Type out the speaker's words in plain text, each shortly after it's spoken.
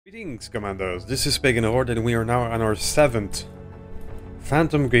Greetings, Commandos. This is Pagan Horde, and we are now on our 7th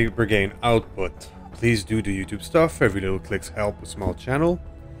Phantom Brigade output. Please do the YouTube stuff. Every little clicks help a small channel.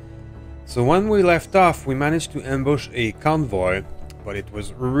 So when we left off, we managed to ambush a convoy, but it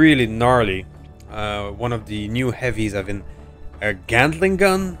was really gnarly. One of the new heavies having a Gatling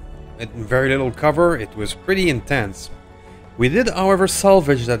gun at very little cover. It was pretty intense. We did, however,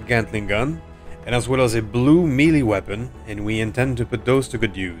 salvage that Gatling gun, and as well as a blue melee weapon, and we intend to put those to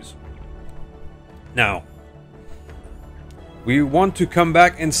good use. Now, we want to come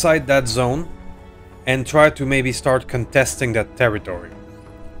back inside that zone and try to maybe start contesting that territory.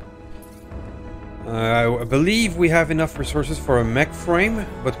 I believe we have enough resources for a mech frame,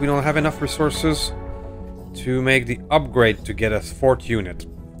 but we don't have enough resources to make the upgrade to get a fort unit.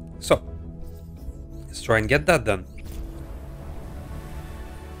 So, let's try and get that done.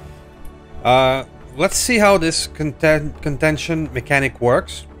 Let's see how this contention mechanic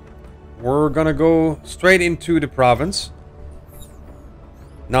works. We're gonna go straight into the province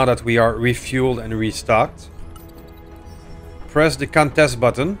now that we are refueled and restocked. Press the contest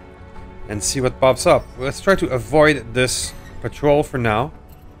button and see what pops up. Let's try to avoid this patrol for now,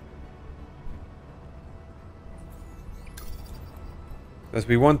 because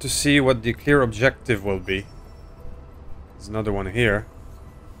we want to see what the clear objective will be. There's another one here.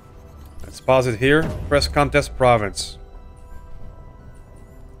 Let's pause it here. Press contest province.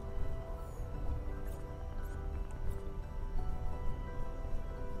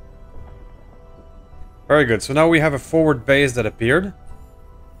 Very good. So now we have a forward base that appeared.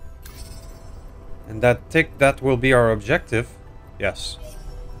 And that will be our objective. Yes.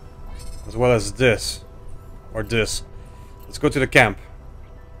 As well as this. Or this. Let's go to the camp.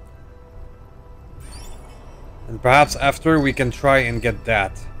 And perhaps after we can try and get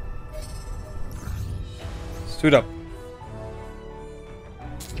that. Stood up.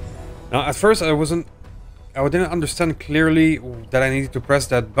 Now, at first I didn't understand clearly that I needed to press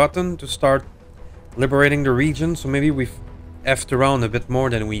that button to start liberating the region, so maybe we've effed around a bit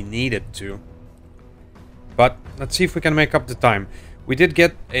more than we needed to. But let's see if we can make up the time. We did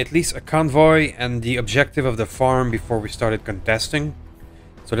get at least a convoy and the objective of the farm before we started contesting.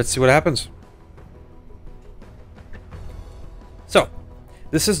 So let's see what happens. So,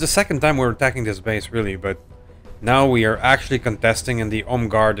 this is the second time we're attacking this base, really, but now we are actually contesting, and the Home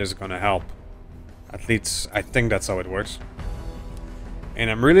Guard is gonna help. At least, I think that's how it works.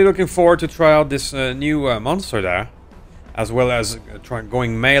 And I'm really looking forward to try out this new monster there, as well as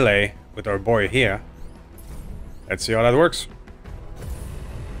going melee with our boy here. Let's see how that works.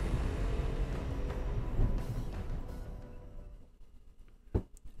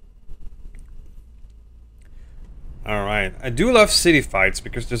 Alright, I do love city fights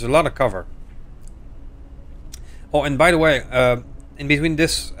because there's a lot of cover. Oh, and by the way, in between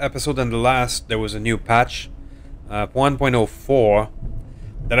this episode and the last, there was a new patch, 1.04,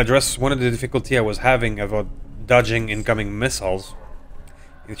 that addressed one of the difficulty I was having about dodging incoming missiles.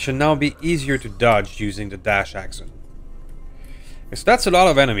 It should now be easier to dodge using the dash action. So that's a lot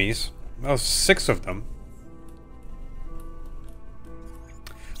of enemies. Well, 6 of them.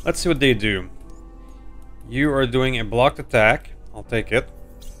 Let's see what they do. You are doing a blocked attack. I'll take it.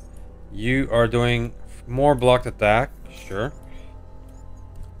 You are doing more blocked attack. Sure.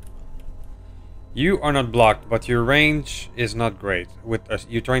 You are not blocked, but your range is not great.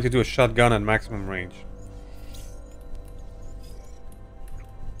 You're trying to do a shotgun at maximum range.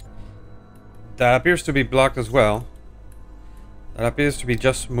 That appears to be blocked as well. That appears to be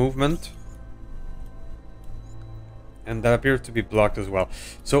just movement. And that appears to be blocked as well.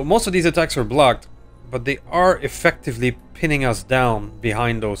 So most of these attacks are blocked, but they are effectively pinning us down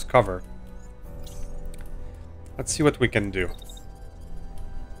behind those cover. Let's see what we can do.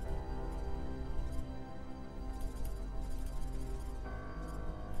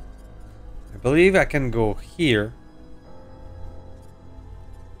 I believe I can go here.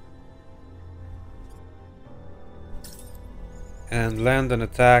 And land an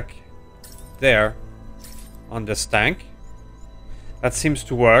attack there on this tank. That seems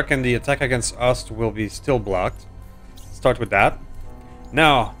to work, and the attack against us will be still blocked. Start with that.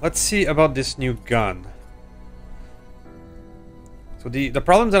 Now, let's see about this new gun. So the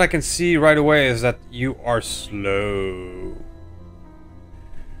problem that I can see right away is that you are slow.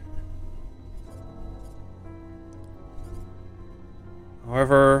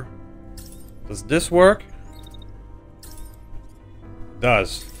 However, does this work? It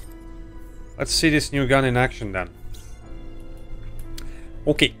does. Let's see this new gun in action then.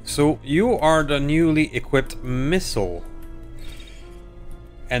 Okay, so you are the newly equipped missile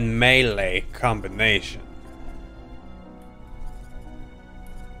and melee combination.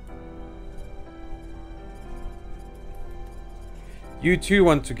 You two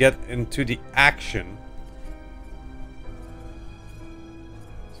want to get into the action.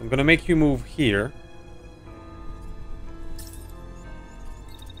 So I'm gonna make you move here.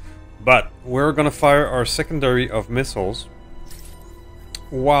 But we're gonna fire our secondary of missiles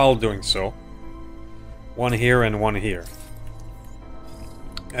while doing so. One here and one here.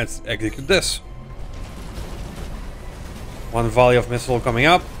 Let's execute this. One volley of missile coming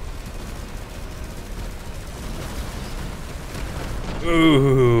up.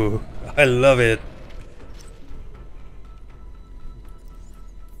 Ooh, I love it.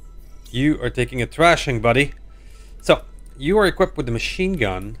 You are taking a thrashing, buddy. So, you are equipped with the machine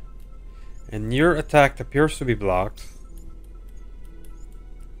gun, and your attack appears to be blocked.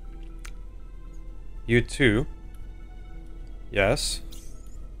 You too. Yes.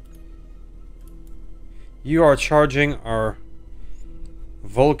 You are charging our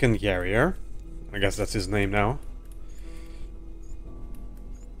Vulcan carrier. I guess that's his name now.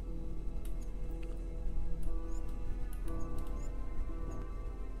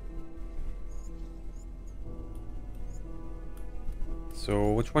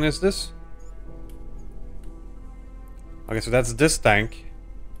 So, which one is this? Okay, so that's this tank.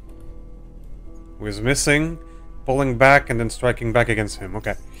 Who is missing, pulling back, and then striking back against him.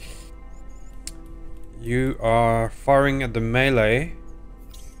 Okay. You are firing at the melee.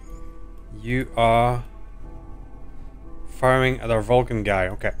 You are firing at our Vulcan guy.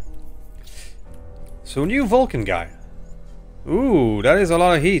 Okay. So, new Vulcan guy. Ooh, that is a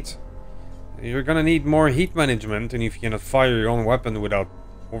lot of heat. You're gonna need more heat management, and if you cannot fire your own weapon without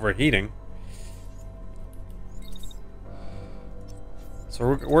overheating.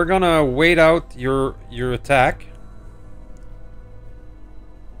 So we're gonna wait out your attack.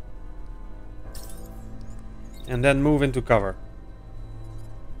 And then move into cover.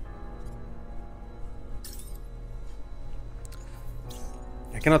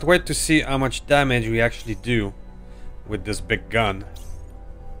 I cannot wait to see how much damage we actually do with this big gun.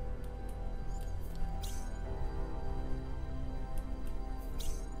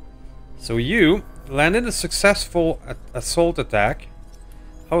 So you landed a successful assault attack.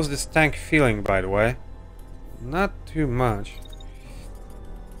 How's this tank feeling, by the way? Not too much.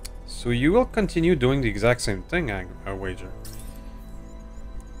 So you will continue doing the exact same thing, I wager.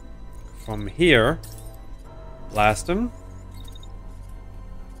 From here, blast him.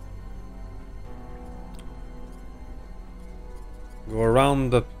 Go around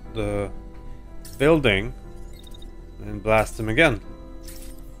the building and blast him again.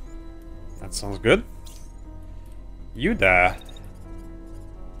 That sounds good. You there.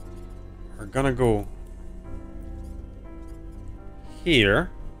 We're gonna go here.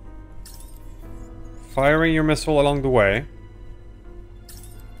 Firing your missile along the way.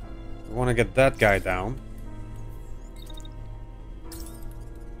 We want to get that guy down.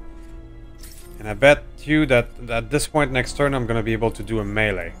 And I bet you that at this point next turn I'm gonna be able to do a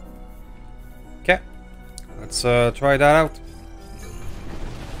melee. Okay. Let's try that out.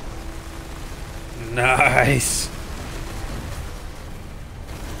 Nice.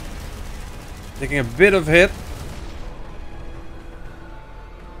 Taking a bit of hit.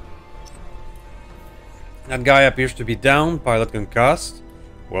 That guy appears to be down. Pilot concussed.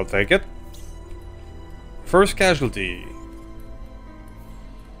 We'll take it. First casualty.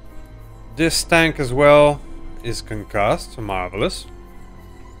 This tank as well is concussed. Marvelous.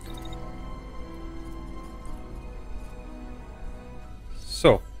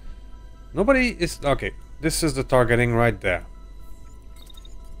 So. Nobody is... Okay, this is the targeting right there.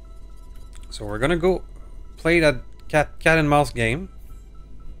 So we're gonna go play that cat and mouse game.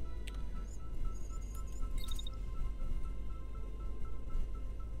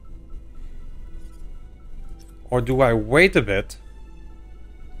 Or do I wait a bit?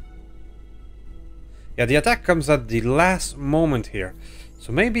 Yeah, the attack comes at the last moment here.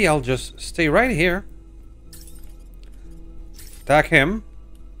 So maybe I'll just stay right here. Attack him.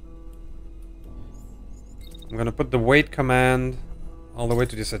 I'm gonna put the wait command all the way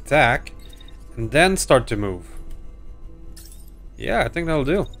to this attack. And then start to move. Yeah, I think that'll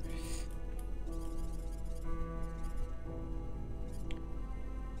do.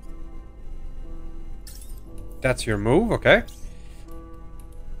 That's your move, okay.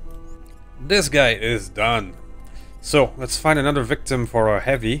 This guy is done. So, let's find another victim for our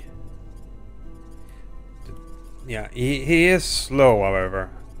heavy. Yeah, he is slow, however.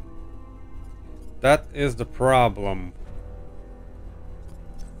 That is the problem.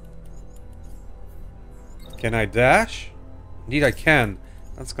 Can I dash? Indeed I can.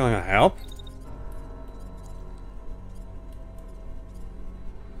 That's gonna help.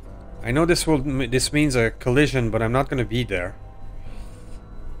 I know this means a collision, but I'm not gonna be there.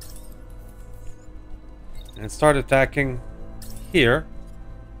 and start attacking here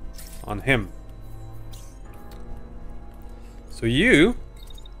on him. So you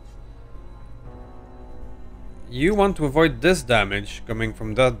want to avoid this damage coming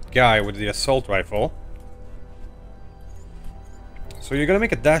from that guy with the assault rifle. So you're gonna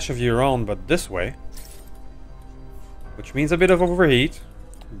make a dash of your own, but this way. Which means a bit of overheat,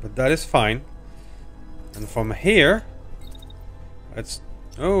 but that is fine. And from here, it's...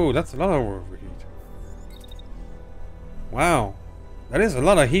 Oh, that's a lot of overheat. Wow. That is a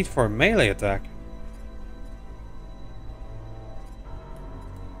lot of heat for a melee attack.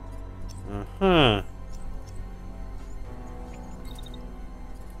 Uh-huh.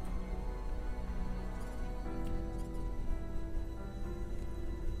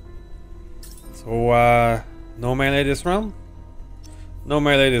 So, no melee this round? No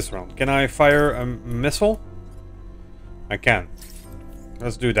melee this round. Can I fire a missile? I can.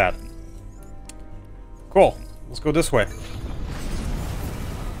 Let's do that. Cool. Let's go this way.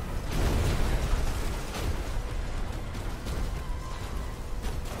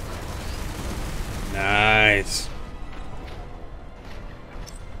 Nice.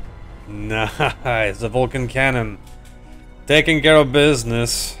 Nice. The Vulcan cannon. Taking care of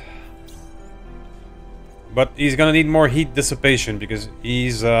business. But he's gonna need more heat dissipation because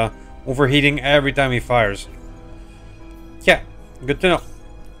he's overheating every time he fires. Yeah, good to know.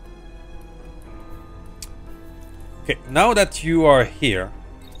 Okay, now that you are here,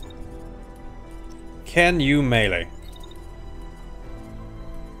 can you melee?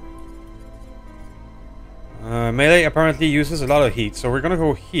 Melee apparently uses a lot of heat, so we're gonna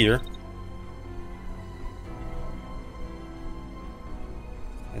go here.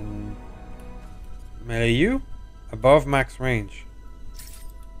 And melee you above max range.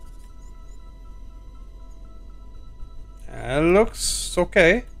 Looks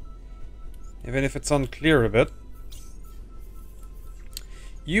okay, even if it's unclear a bit.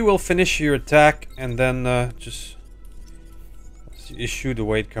 You will finish your attack and then just issue the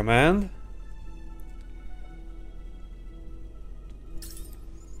wait command.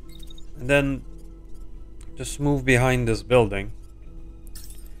 And then just move behind this building.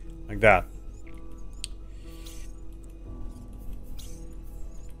 Like that.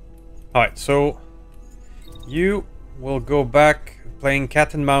 Alright, so you will go back playing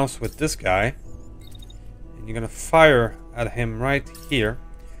cat and mouse with this guy. And you're gonna fire at him right here.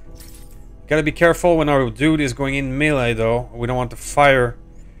 Gotta be careful when our dude is going in melee though. We don't want to fire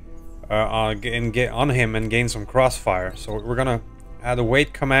on him and gain some crossfire. So we're gonna add a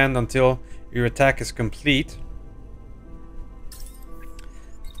wait command until your attack is complete.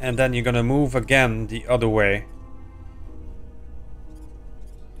 And then you're gonna move again the other way.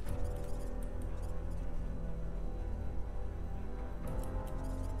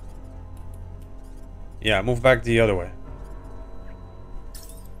 Yeah, move back the other way.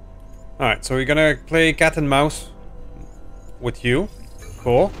 Alright, so we're gonna play cat and mouse with you.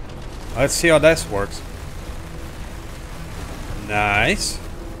 Cool. Let's see how this works. Nice.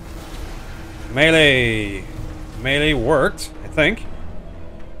 Melee. Melee worked, I think.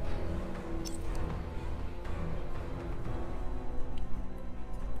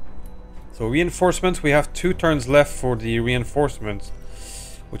 So reinforcements, we have 2 turns left for the reinforcements,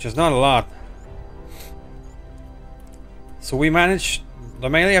 which is not a lot. So we managed, the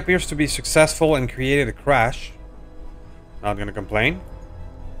melee appears to be successful and created a crash. Not gonna complain.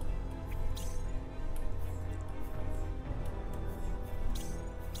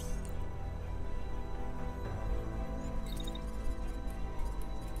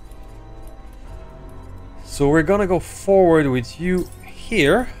 So we're gonna go forward with you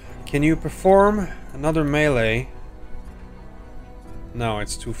here. Can you perform another melee? No,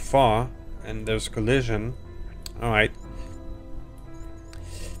 it's too far and there's collision. Alright.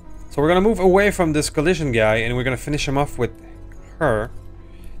 So we're gonna move away from this collision guy and we're gonna finish him off with her.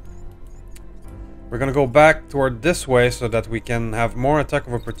 We're gonna go back toward this way so that we can have more attack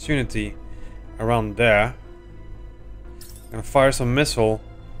of opportunity around there. Gonna fire some missile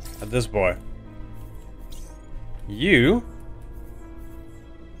at this boy. You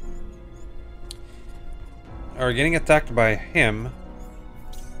are getting attacked by him,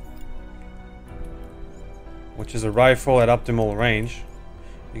 which is a rifle at optimal range.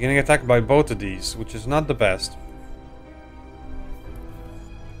 You're getting attacked by both of these, which is not the best.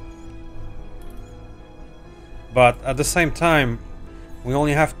 But at the same time, we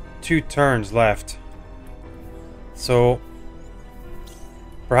only have 2 turns left. So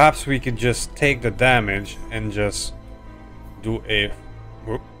perhaps we could just take the damage and just do a...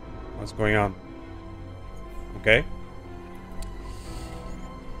 Whoop, what's going on? Okay.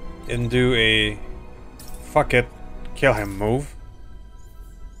 And do a Fuck it. Kill him, move.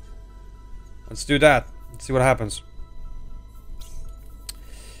 Let's do that. Let's see what happens.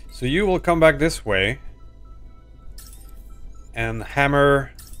 So you will come back this way. And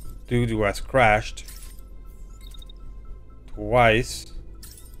hammer dude who has crashed. Twice.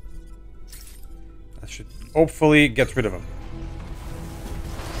 That should hopefully get rid of him.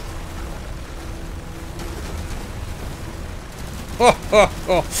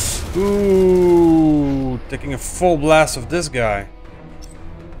 Oh. Ooh, taking a full blast of this guy.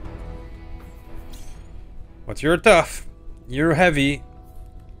 But you're tough. You're heavy.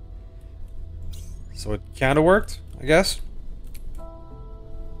 So it kinda worked, I guess.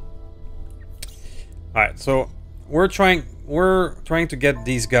 Alright, so we're trying to get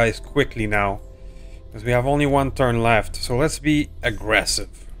these guys quickly now. Because we have only one turn left. So let's be aggressive.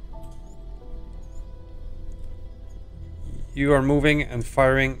 You are moving and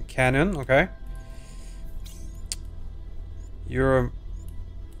firing cannon, okay? You're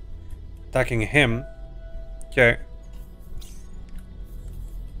attacking him. Okay.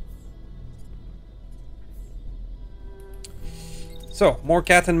 So, more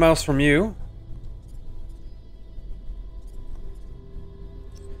cat and mouse from you.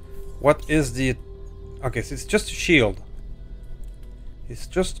 What is the... Okay, so it's just a shield. It's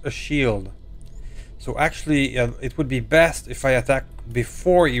just a shield. So actually, it would be best if I attack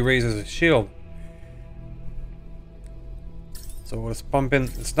before he raises his shield. So let's pump in.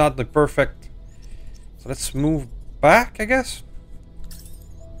 It's not the perfect... So let's move back, I guess.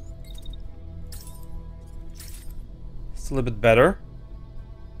 It's a little bit better.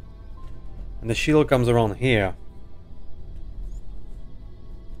 And the shield comes around here.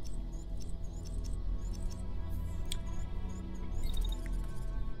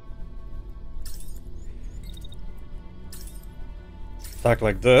 Attack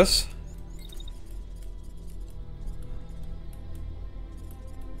like this.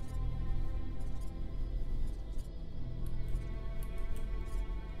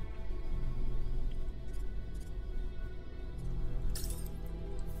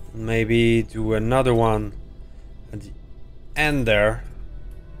 Maybe do another one at the end there.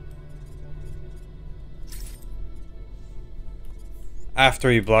 After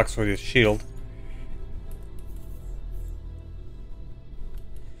he blocks with his shield.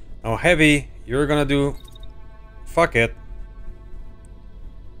 Now heavy, you're gonna do... Fuck it.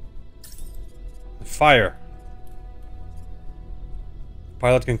 Fire.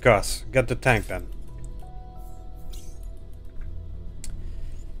 Pilot concuss. Get the tank then.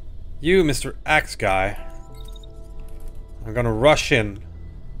 You, Mr. Axe guy. I'm gonna rush in.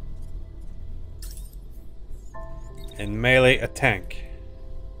 And melee a tank.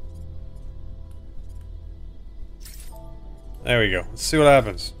 There we go. Let's see what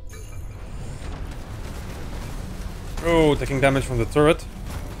happens. Oh, taking damage from the turret.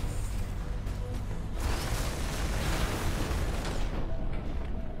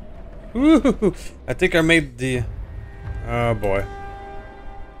 Ooh, I think I made the... Oh boy.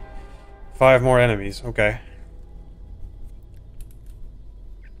 5 more enemies, okay.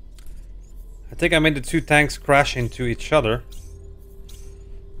 I think I made the 2 tanks crash into each other.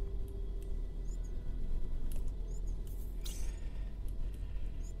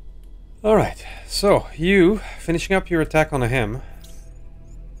 Alright, so you finishing up your attack on him.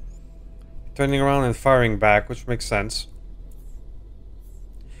 Turning around and firing back, which makes sense.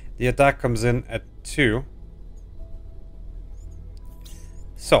 The attack comes in at 2.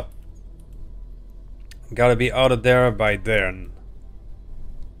 So, gotta be out of there by then.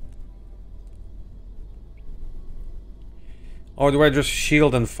 Or do I just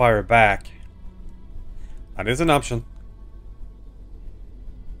shield and fire back? That is an option.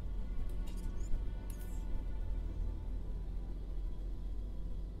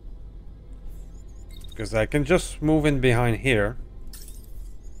 Because I can just move in behind here.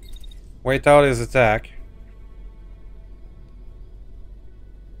 Wait out his attack.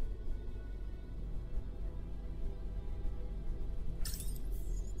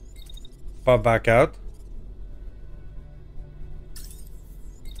 Pop back out.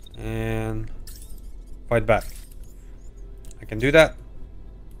 And fight back. I can do that.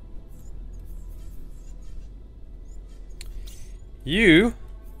 You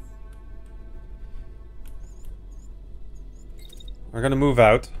are gonna move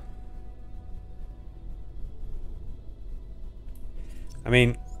out. I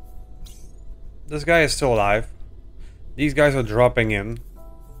mean, this guy is still alive. These guys are dropping in.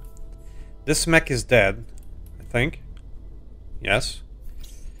 This mech is dead, I think. Yes.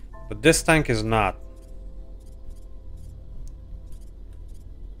 But this tank is not.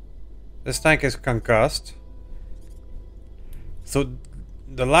 This tank is concussed. So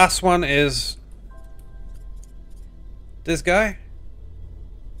the last one is this guy.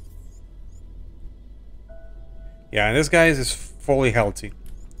 Yeah, and this guy is fully healthy.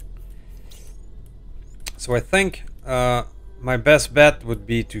 So I think my best bet would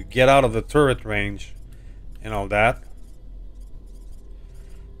be to get out of the turret range and all that.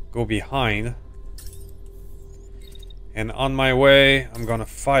 Go behind. And on my way, I'm gonna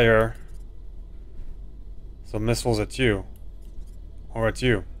fire some missiles at you. Or at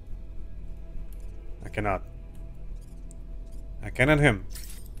you. I cannot. I cannot him.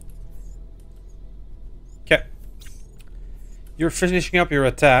 Okay. You're finishing up your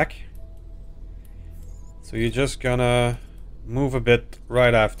attack. So you're just gonna move a bit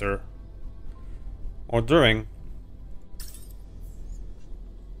right after. Or during.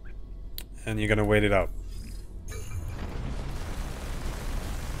 And you're gonna wait it out.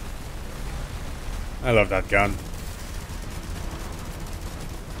 I love that gun.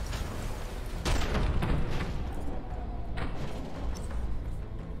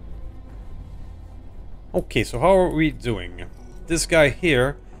 Okay, so how are we doing? This guy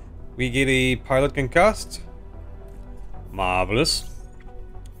here, we get a pilot concussed. Marvelous.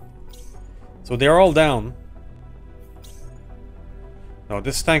 So they're all down. No,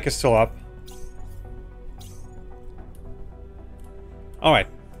 this tank is still up. Alright,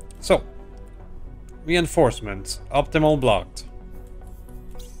 so reinforcements, optimal blocked.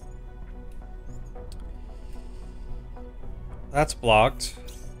 That's blocked.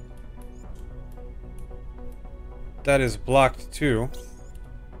 That is blocked too.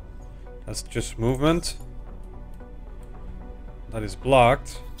 That's just movement. That is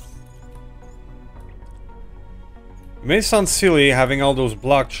blocked. It may sound silly having all those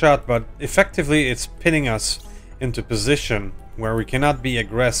blocked shots, but effectively it's pinning us into position where we cannot be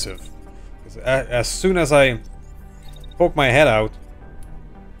aggressive. As soon as I poke my head out,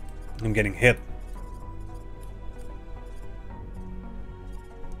 I'm getting hit.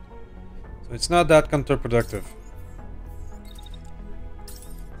 So it's not that counterproductive.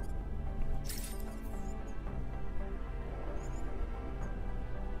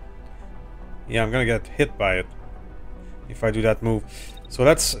 Yeah, I'm gonna get hit by it if I do that move. So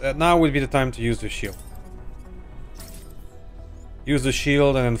that's now would be the time to use the shield. Use the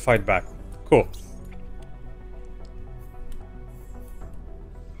shield and then fight back. Cool.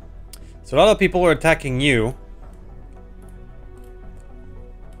 So a lot of people are attacking you,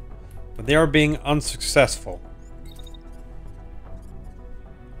 but they are being unsuccessful.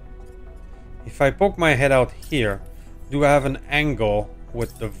 If I poke my head out here, do I have an angle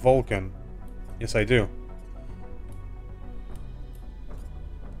with the Vulcan? Yes, I do.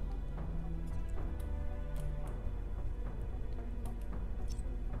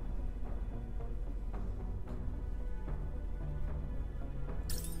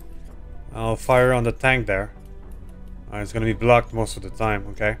 I'll fire on the tank there. It's gonna be blocked most of the time,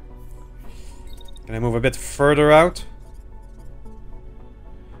 okay? Can I move a bit further out?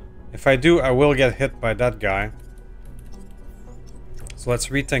 If I do, I will get hit by that guy. So let's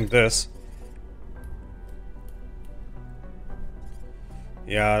rethink this.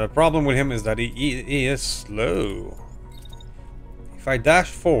 Yeah, the problem with him is that he is slow. If I dash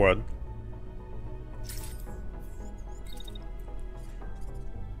forward...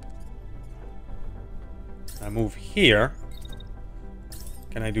 I move here.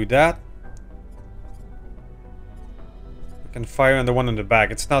 Can I do that? I can fire on the one in the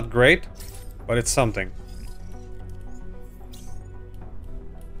back. It's not great, but it's something.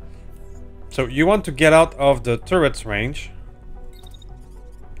 So you want to get out of the turret's range.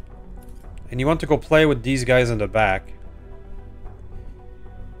 And you want to go play with these guys in the back.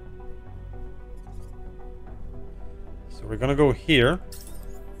 So we're gonna go here.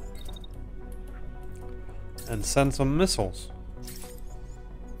 And send some missiles.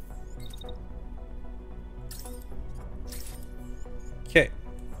 Okay.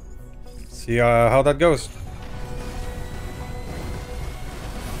 See how that goes.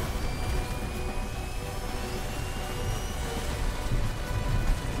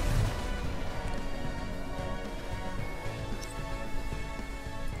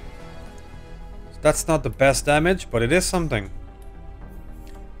 That's not the best damage, but it is something.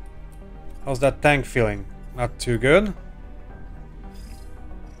 How's that tank feeling? Not too good.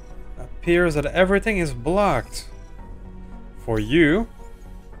 Appears that everything is blocked. For you.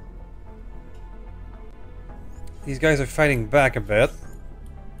 These guys are fighting back a bit.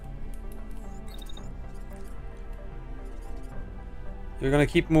 You're gonna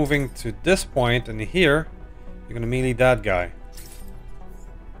keep moving to this point, and here, you're gonna melee that guy.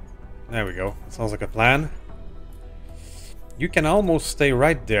 There we go. Sounds like a plan. You can almost stay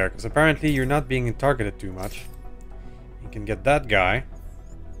right there, because apparently you're not being targeted too much. You can get that guy.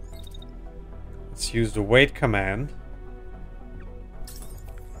 Let's use the wait command.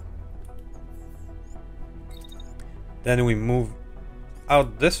 Then we move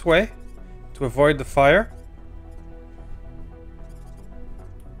out this way to avoid the fire.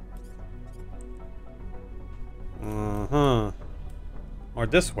 Or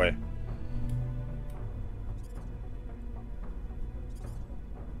this way.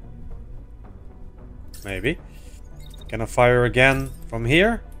 Maybe. Can I fire again from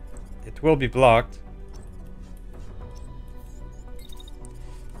here? It will be blocked.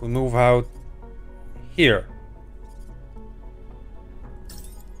 We move out here.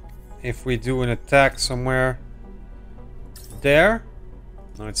 If we do an attack somewhere there,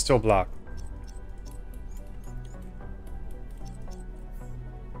 no, it's still blocked.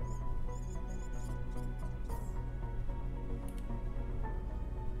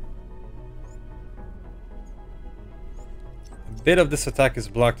 A bit of this attack is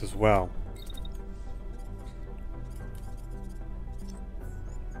blocked as well.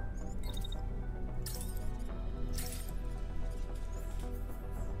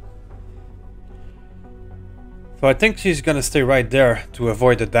 So I think she's gonna stay right there to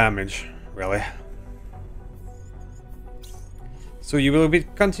avoid the damage, really. So you will be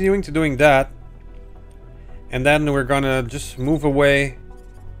continuing to doing that. And then we're gonna just move away.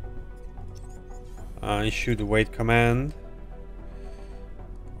 Issue the wait command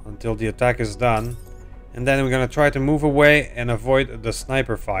until the attack is done. And then we're gonna try to move away and avoid the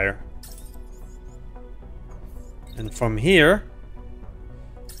sniper fire. And from here,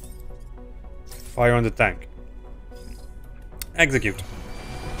 fire on the tank. Execute.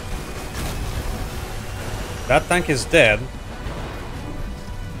 That tank is dead.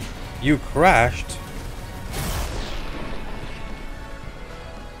 You crashed.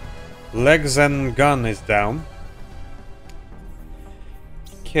 Legs and gun is down.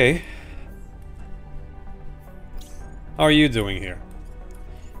 Okay. How are you doing here?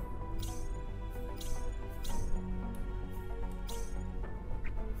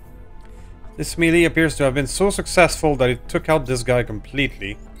 This melee appears to have been so successful that it took out this guy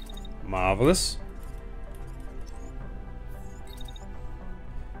completely. Marvelous.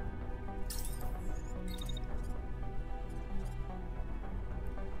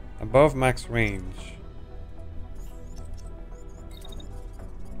 Above max range.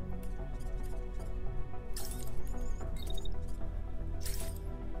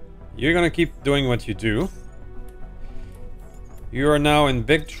 You're gonna keep doing what you do. You are now in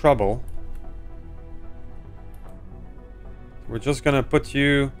big trouble. We're just gonna put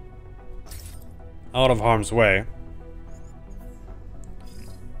you out of harm's way.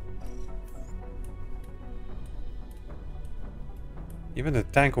 Even the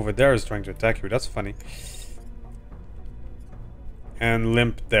tank over there is trying to attack you. That's funny. And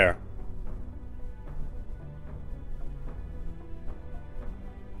limp there.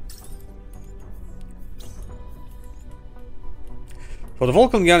 So the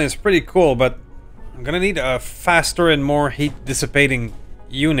Vulcan gun is pretty cool, but I'm gonna need a faster and more heat dissipating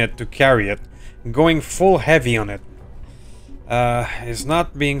unit to carry it. Going full heavy on it is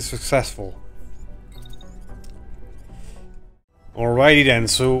not being successful. Alrighty then,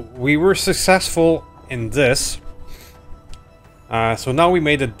 so we were successful in this. So now we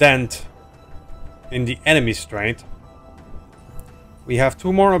made a dent in the enemy strength. We have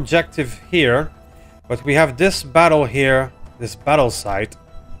 2 more objectives here, but we have this battle here, this battle site,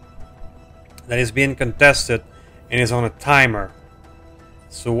 that is being contested and is on a timer.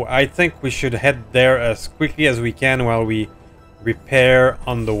 So I think we should head there as quickly as we can while we repair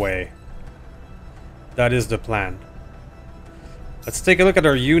on the way. That is the plan. Let's take a look at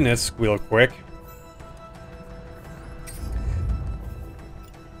our units real quick.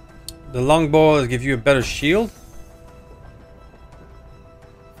 The longbow will give you a better shield.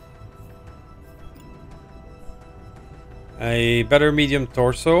 A better medium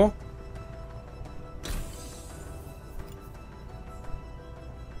torso.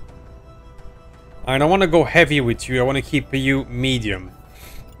 I don't want to go heavy with you. I want to keep you medium.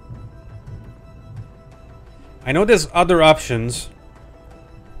 I know there's other options.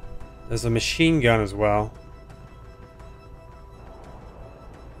 There's a machine gun as well.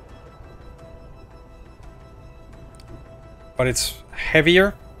 But it's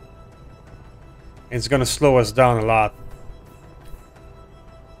heavier. It's gonna slow us down a lot.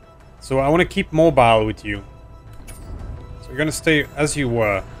 So I want to keep mobile with you. So you're gonna stay as you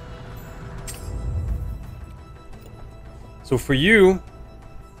were. So for you,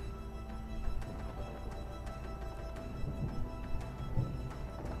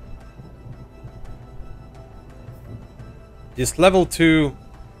 This level 2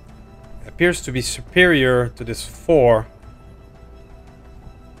 appears to be superior to this 4.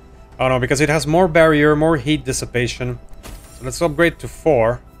 Oh no, because it has more barrier, more heat dissipation. So let's upgrade to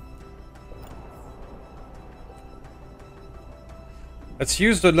 4. Let's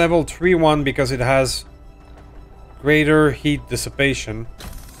use the level 3 one because it has greater heat dissipation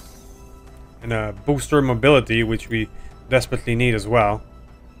and a booster mobility, which we desperately need as well.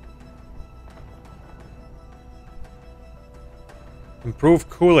 Improve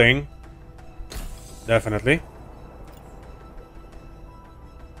cooling, definitely.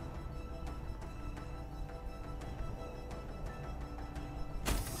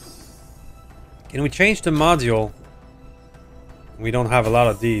 Can we change the module? We don't have a lot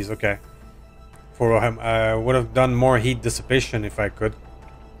of these, okay. I would have done more heat dissipation if I could.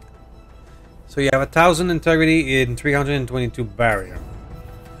 So you have 1000 integrity in 322 barrier.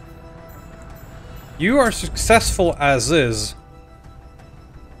 You are successful as is.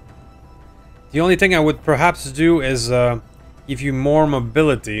 The only thing I would perhaps do is give you more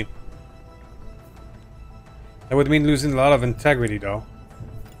mobility. That would mean losing a lot of integrity though.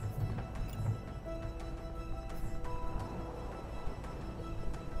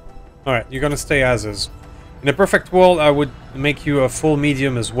 Alright, you're gonna stay as is. In a perfect world, I would make you a full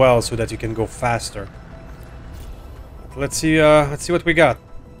medium as well so that you can go faster. Let's see what we got.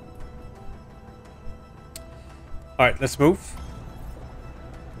 Alright, let's move.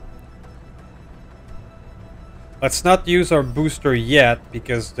 Let's not use our booster yet,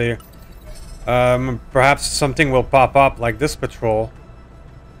 because they perhaps something will pop up like this patrol.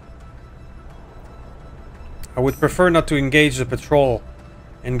 I would prefer not to engage the patrol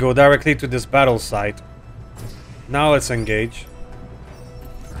and go directly to this battle site. Now let's engage.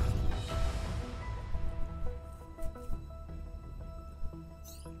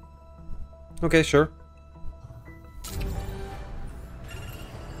 Okay, sure.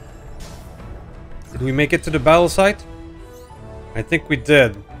 Did we make it to the battle site? I think we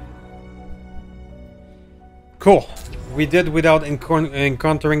did. Cool. We did without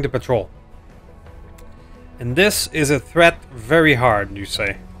encountering the patrol. And this is a threat very hard, you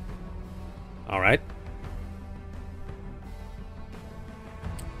say. Alright.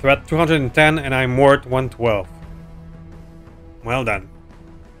 Threat 210 and I'm worth 112. Well done.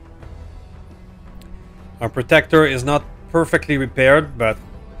 Our protector is not perfectly repaired, but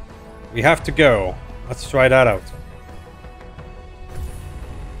we have to go. Let's try that out.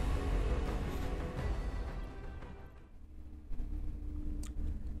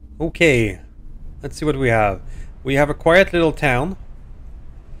 Okay. Let's see what we have. We have a quiet little town,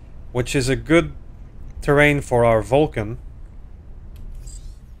 which is a good terrain for our Vulcan.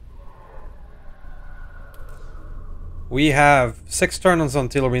 We have 6 turns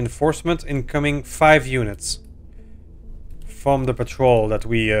until reinforcement, incoming 5 units from the patrol that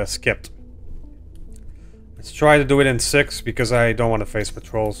we skipped. Let's try to do it in 6 because I don't want to face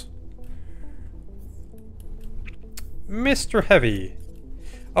patrols. Mr. Heavy.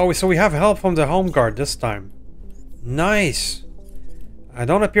 Oh, so we have help from the home guard this time. Nice. I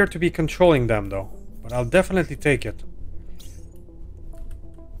don't appear to be controlling them though, but I'll definitely take it.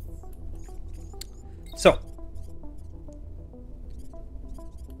 So.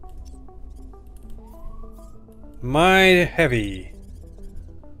 My Heavy.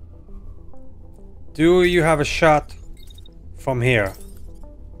 Do you have a shot from here?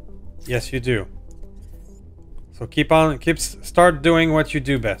 Yes, you do. So start doing what you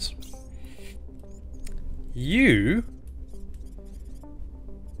do best. You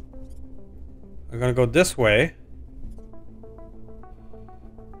are gonna go this way.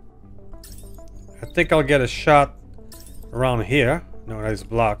 I think I'll get a shot around here. No, that is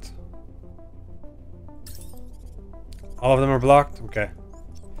blocked. All of them are blocked? Okay.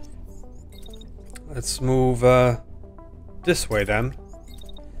 Let's move this way then.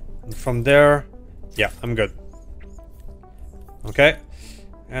 And from there, yeah, I'm good. Okay.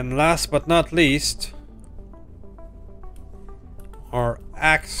 And last but not least, our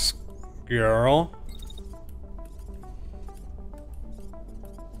axe girl.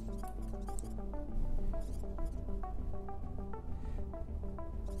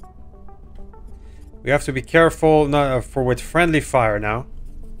 We have to be careful with friendly fire now.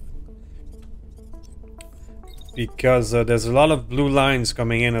 Because there's a lot of blue lines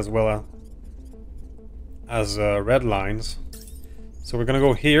coming in as well as red lines. So we're gonna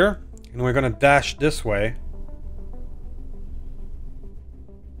go here and we're gonna dash this way.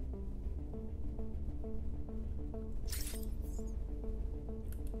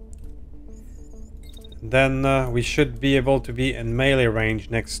 Then we should be able to be in melee range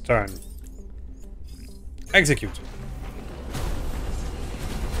next turn. Execute.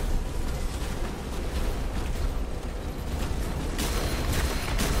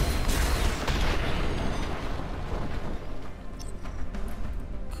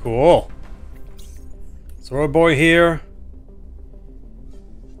 Cool. So our boy here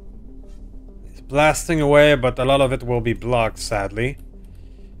is blasting away, but a lot of it will be blocked, sadly,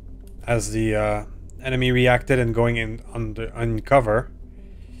 as the enemy reacted and going in on cover.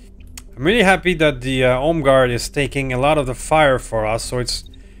 I'm really happy that the Home Guard is taking a lot of the fire for us, so it's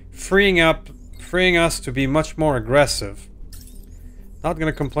freeing us to be much more aggressive. Not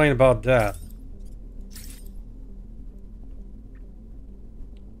gonna complain about that.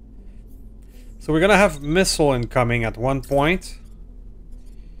 So we're gonna have missile incoming at one point.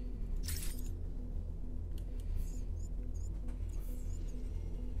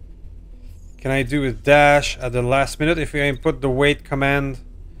 Can I do a dash at the last minute if we put the wait command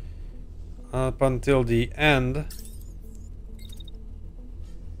up until the end?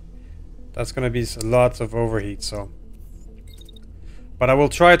 That's gonna be lots of overheat, so. But I will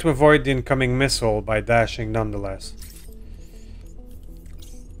try to avoid the incoming missile by dashing nonetheless.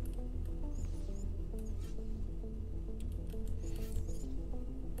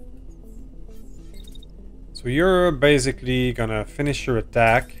 So you're basically gonna finish your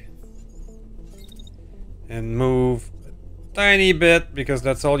attack and move a tiny bit because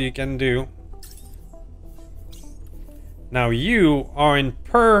that's all you can do. Now you are in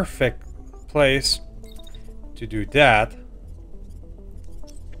perfect place to do that.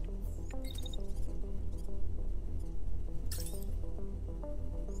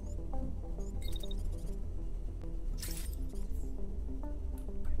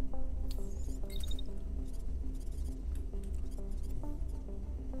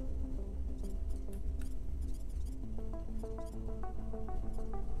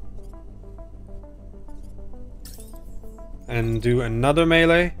 And do another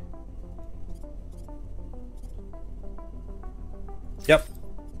melee. Yep.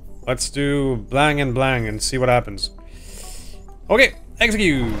 Let's do blang and blang and see what happens. Okay,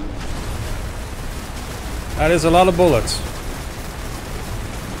 execute. That is a lot of bullets.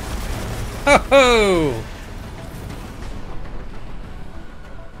 Ho ho!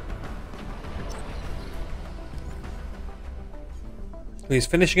 He's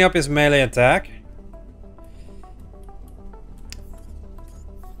finishing up his melee attack.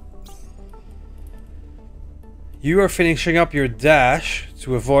 You are finishing up your dash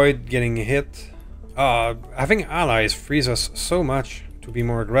to avoid getting hit. Having allies frees us so much to be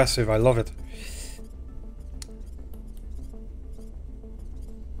more aggressive. I love it.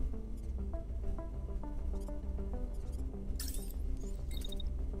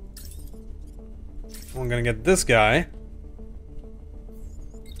 I'm gonna get this guy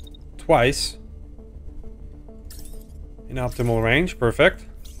twice in optimal range. Perfect.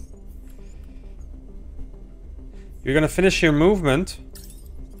 You're gonna finish your movement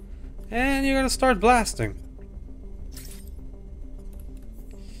and you're gonna start blasting.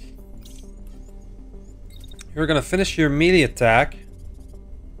 You're gonna finish your melee attack.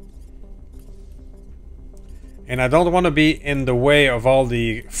 And I don't want to be in the way of all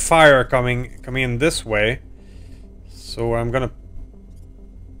the fire coming in this way. So I'm gonna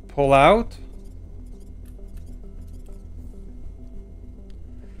pull out.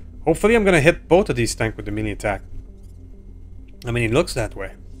 Hopefully I'm gonna hit both of these tanks with the melee attack. I mean, it looks that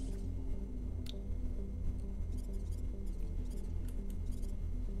way.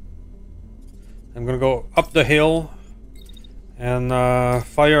 I'm gonna go up the hill and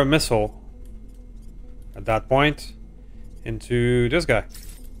fire a missile at that point into this guy.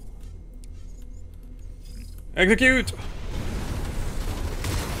 Execute!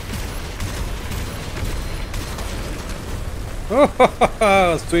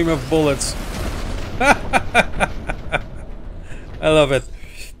 Oh, stream of bullets. I love it.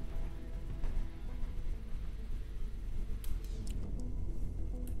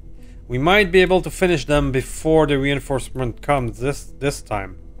 We might be able to finish them before the reinforcement comes this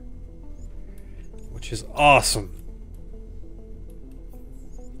time, which is awesome.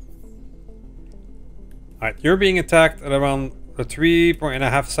 Alright, you're being attacked at around the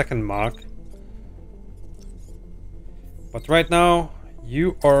 3.5 second mark. But right now,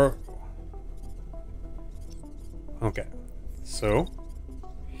 you are... Okay. So,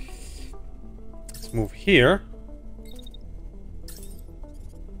 let's move here.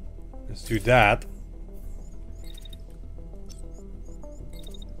 Let's do that.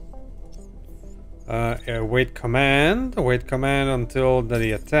 Wait command until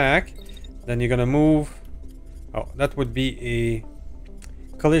the attack. Then you're gonna move. Oh, that would be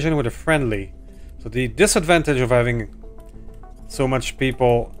a collision with a friendly. So the disadvantage of having so much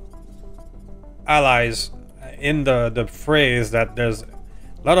people, allies, in the fray is that there's a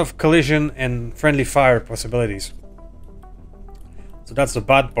lot of collision and friendly fire possibilities. So that's the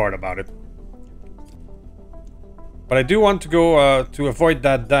bad part about it. But I do want to go to avoid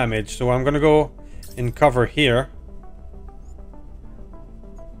that damage, so I'm gonna go in cover here.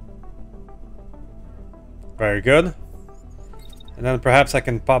 Very good. And then perhaps I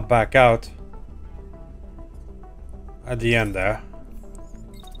can pop back out at the end there.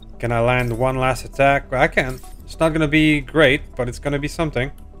 Can I land one last attack? I can. It's not gonna be great, but it's gonna be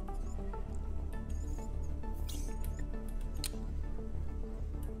something.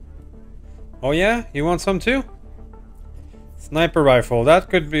 Oh yeah? You want some too? Sniper rifle. That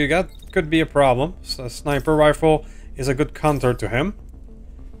could be a problem. So a sniper rifle is a good counter to him.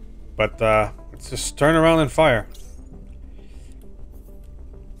 But let's just turn around and fire.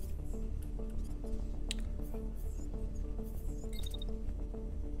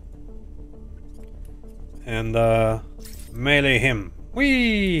 And melee him.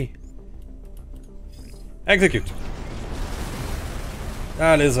 Whee! Execute.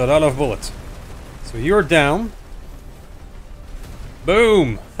 That is a lot of bullets. So you're down.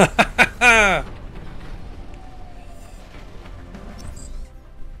 Boom!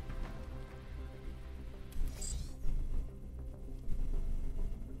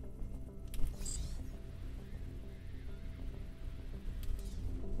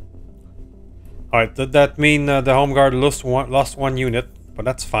 Alright, did that mean the home guard lost one unit? But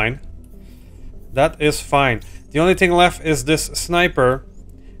that's fine. That is fine. The only thing left is this sniper,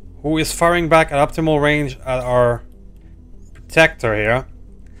 who is firing back at optimal range at our protector here.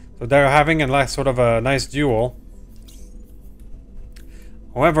 So they're having a sort of a nice duel.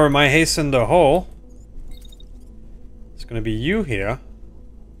 However, my hasten the hole, it's gonna be you here.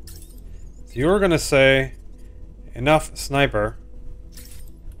 So you're gonna say, enough sniper.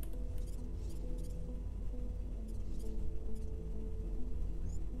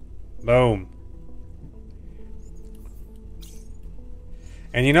 Boom.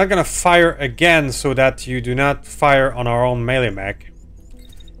 And you're not gonna fire again so that you do not fire on our own melee mech.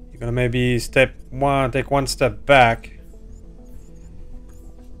 You're gonna maybe take one step back.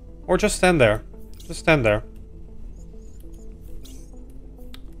 Or just stand there. Just stand there.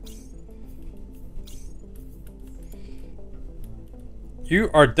 You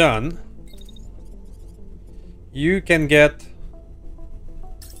are done. You can get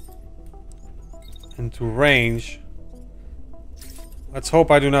into range. Let's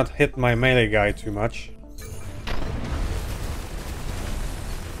hope I do not hit my melee guy too much.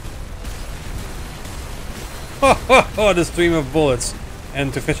 Oh, the stream of bullets.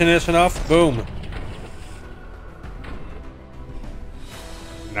 And to finish it off, boom.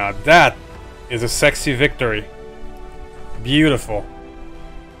 Now that is a sexy victory. Beautiful.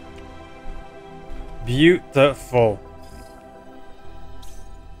 Beautiful.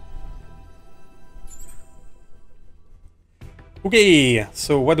 Okay,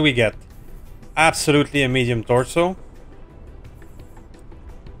 so what do we get? Absolutely a medium torso.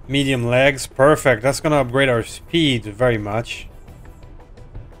 Medium legs, perfect. That's gonna upgrade our speed very much.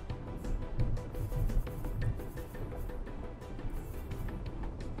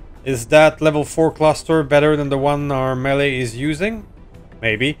 Is that level 4 cluster better than the one our melee is using?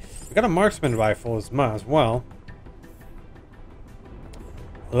 Maybe. We got a marksman rifle as well.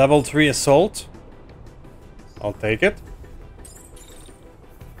 Level 3 assault. I'll take it.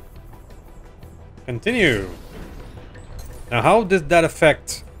 Continue. Now, how did that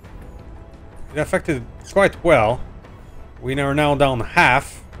affect? It affected quite well. We are now down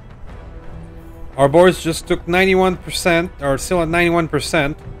half. Our boards just took 91%, or still at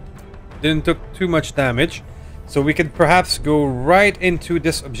 91%. Didn't took too much damage. So we could perhaps go right into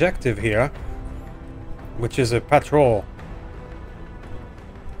this objective here, which is a patrol.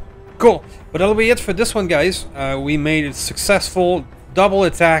 Cool. But that'll be it for this one, guys. We made a successful double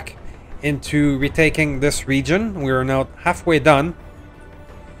attack into retaking this region. We are now halfway done.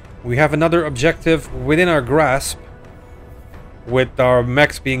 We have another objective within our grasp, with our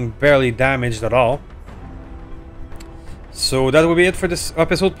mechs being barely damaged at all. So that will be it for this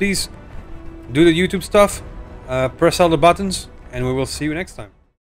episode. Please do the YouTube stuff, press all the buttons, and we will see you next time.